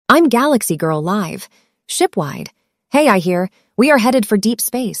I'm Galaxy Girl Live, shipwide. Hey, I hear, we are headed for deep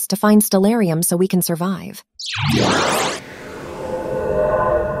space to find stellarium so we can survive.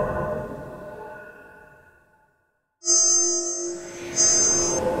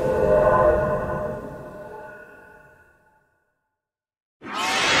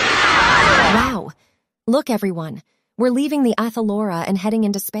 Wow. Look, everyone. We're leaving the Athalora and heading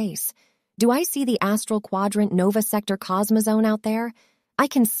into space. Do I see the astral quadrant Nova Sector Cosmozone out there? I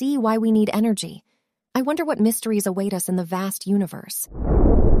can see why we need energy. I wonder what mysteries await us in the vast universe.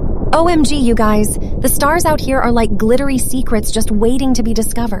 OMG, you guys. The stars out here are like glittery secrets just waiting to be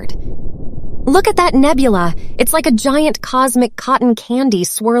discovered. Look at that nebula. It's like a giant cosmic cotton candy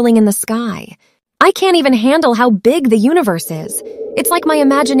swirling in the sky. I can't even handle how big the universe is. It's like my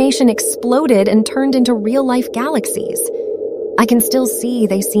imagination exploded and turned into real-life galaxies. I can still see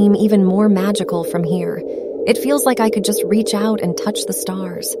they seem even more magical from here. It feels like I could just reach out and touch the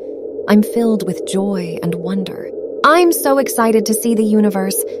stars. I'm filled with joy and wonder. I'm so excited to see the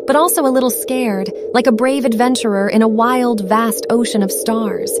universe, but also a little scared, like a brave adventurer in a wild, vast ocean of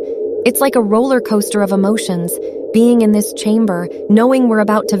stars. It's like a roller coaster of emotions, being in this chamber, knowing we're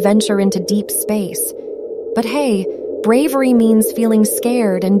about to venture into deep space. But hey, bravery means feeling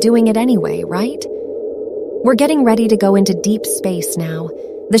scared and doing it anyway, right? We're getting ready to go into deep space now.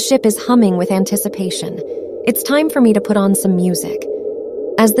 The ship is humming with anticipation. It's time for me to put on some music.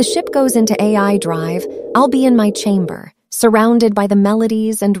 As the ship goes into AI drive, I'll be in my chamber, surrounded by the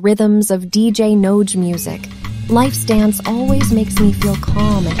melodies and rhythms of DJ Noj music. Life's dance always makes me feel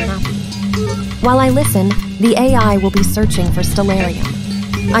calm and happy. While I listen, the AI will be searching for stellarium.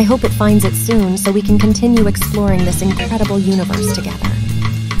 I hope it finds it soon so we can continue exploring this incredible universe together.